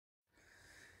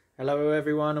Hello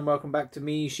everyone and welcome back to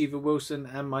me, Shiva Wilson,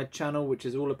 and my channel, which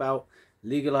is all about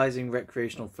legalizing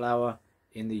recreational flower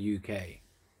in the UK.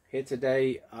 Here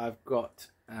today I've got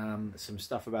some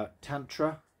stuff about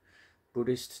Tantra,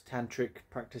 Buddhist Tantric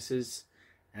practices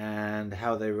and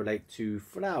how they relate to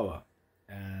flower.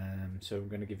 So I'm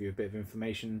going to give you a bit of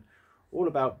information all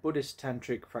about Buddhist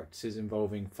Tantric practices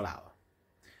involving flower.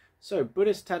 So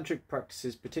Buddhist Tantric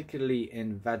practices, particularly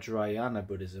in Vajrayana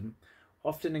Buddhism,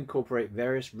 often incorporate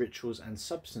various rituals and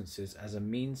substances as a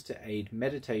means to aid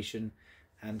meditation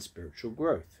and spiritual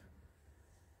growth.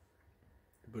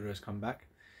 The Buddha has come back.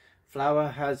 Flower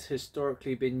has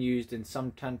historically been used in some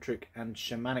tantric and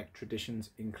shamanic traditions,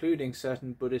 including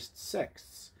certain Buddhist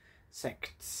sects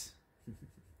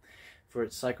for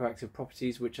its psychoactive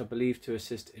properties, which are believed to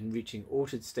assist in reaching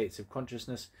altered states of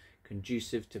consciousness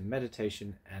conducive to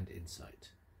meditation and insight.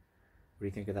 What do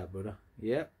you think of that, Buddha?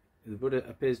 Yeah. The Buddha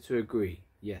appears to agree.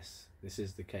 Yes, this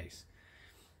is the case.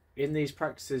 In these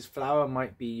practices, flower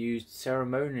might be used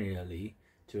ceremonially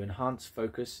to enhance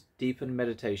focus, deepen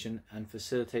meditation, and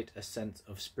facilitate a sense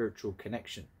of spiritual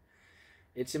connection.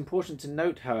 It's important to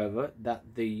note, however,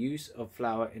 that the use of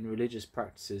flower in religious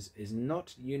practices is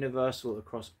not universal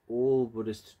across all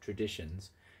Buddhist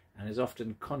traditions and is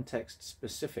often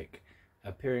context-specific,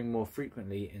 appearing more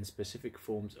frequently in specific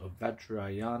forms of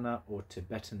Vajrayana or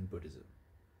Tibetan Buddhism.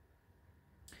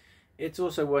 It's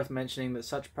also worth mentioning that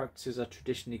such practices are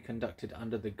traditionally conducted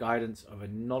under the guidance of a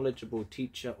knowledgeable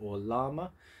teacher or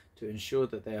lama to ensure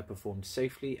that they are performed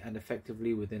safely and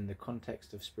effectively within the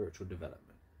context of spiritual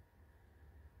development.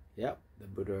 Yep, the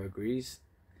Buddha agrees.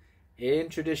 In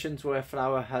traditions where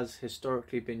flower has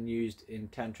historically been used in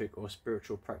tantric or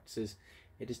spiritual practices,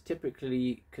 it is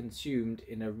typically consumed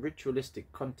in a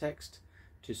ritualistic context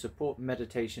to support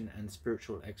meditation and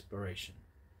spiritual exploration.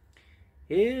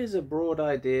 Here's a broad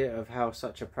idea of how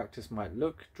such a practice might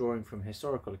look, drawing from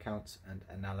historical accounts and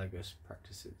analogous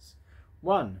practices.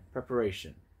 1.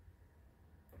 Preparation.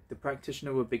 The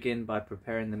practitioner will begin by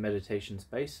preparing the meditation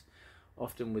space,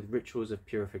 often with rituals of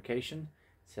purification,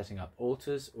 setting up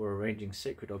altars or arranging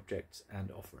sacred objects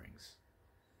and offerings.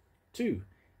 2.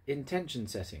 Intention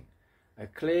setting. A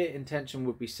clear intention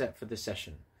would be set for the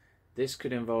session. This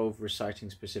could involve reciting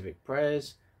specific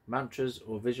prayers, mantras,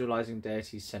 or visualizing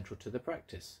deities central to the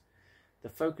practice. The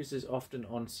focus is often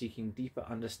on seeking deeper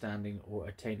understanding or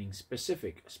attaining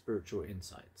specific spiritual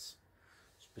insights.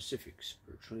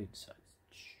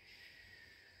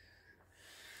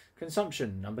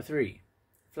 Consumption. Number 3.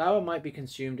 Flower might be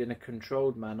consumed in a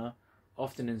controlled manner,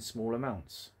 often in small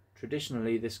amounts.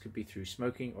 Traditionally, this could be through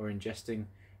smoking or ingesting,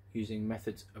 using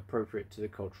methods appropriate to the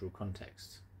cultural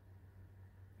context.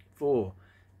 4.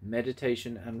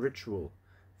 Meditation and ritual.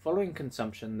 Following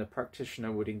consumption, the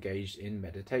practitioner would engage in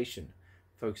meditation,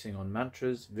 focusing on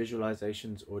mantras,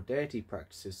 visualizations, or deity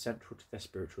practices central to their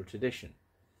spiritual tradition.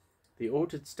 The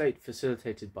altered state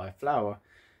facilitated by flower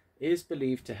is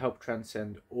believed to help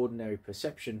transcend ordinary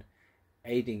perception,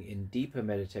 aiding in deeper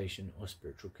meditation or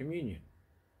spiritual communion.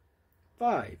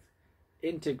 5.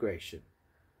 Integration.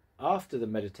 After the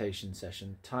meditation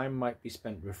session, time might be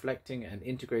spent reflecting and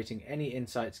integrating any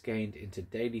insights gained into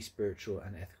daily spiritual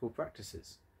and ethical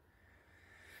practices.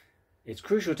 It's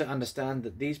crucial to understand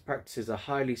that these practices are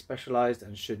highly specialized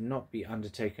and should not be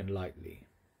undertaken lightly.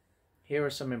 Here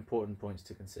are some important points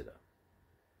to consider.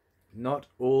 Not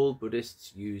all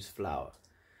Buddhists use flower.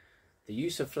 The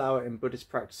use of flower in Buddhist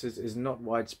practices is not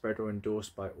widespread or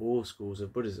endorsed by all schools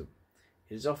of Buddhism.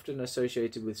 It is often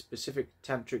associated with specific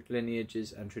tantric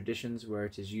lineages and traditions where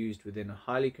it is used within a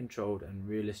highly controlled and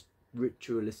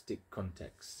ritualistic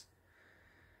context.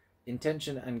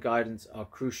 Intention and guidance are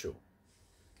crucial.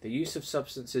 The use of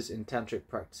substances in tantric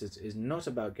practices is not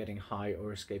about getting high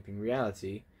or escaping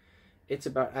reality. It's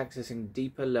about accessing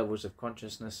deeper levels of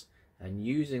consciousness and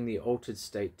using the altered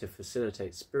state to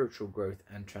facilitate spiritual growth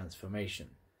and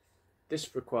transformation.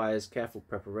 This requires careful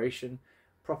preparation,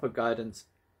 proper guidance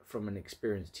from an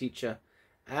experienced teacher,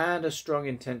 and a strong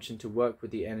intention to work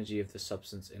with the energy of the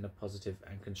substance in a positive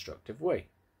and constructive way.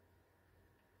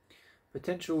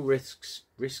 Potential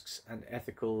risks and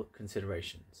ethical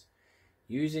considerations.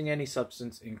 Using any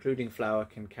substance, including flower,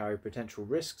 can carry potential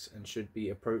risks and should be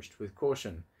approached with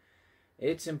caution.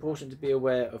 It's important to be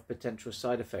aware of potential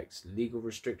side effects, legal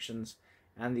restrictions,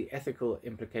 and the ethical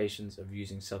implications of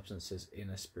using substances in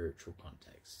a spiritual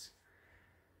context.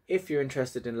 If you're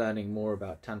interested in learning more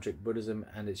about Tantric Buddhism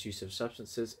and its use of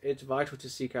substances, it's vital to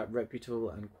seek out reputable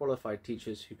and qualified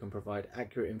teachers who can provide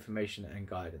accurate information and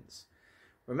guidance.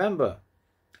 Remember,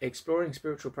 exploring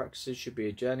spiritual practices should be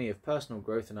a journey of personal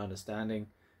growth and understanding,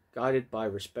 guided by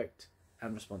respect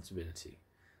and responsibility.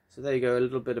 So there you go, a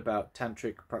little bit about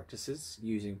tantric practices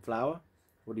using flower.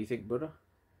 What do you think, Buddha?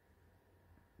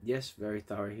 Yes, very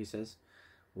thorough, he says.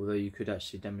 Although you could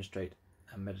actually demonstrate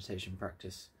a meditation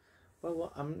practice.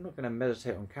 Well, I'm not going to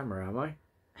meditate on camera, am I?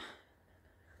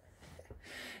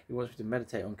 He wants me to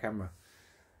meditate on camera.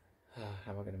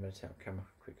 How am I going to meditate on camera?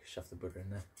 Quick, shove the Buddha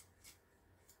in there.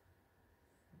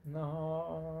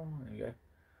 No, there you go.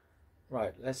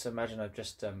 Right, let's imagine I've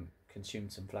just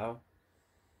consumed some flower.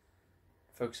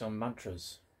 Focus on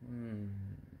mantras.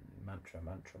 Mantra,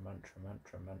 mantra, mantra,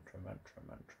 mantra, mantra, mantra,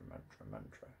 mantra, mantra,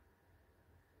 mantra.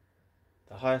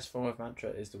 The highest form of mantra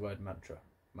is the word mantra.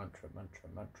 Mantra, mantra,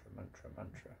 mantra, mantra,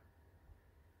 mantra.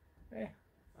 Yeah,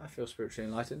 I feel spiritually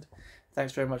enlightened.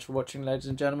 Thanks very much for watching, ladies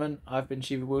and gentlemen. I've been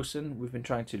Shiva Wilson. We've been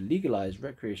trying to legalise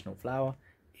recreational flower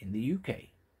in the UK.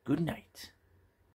 Good night.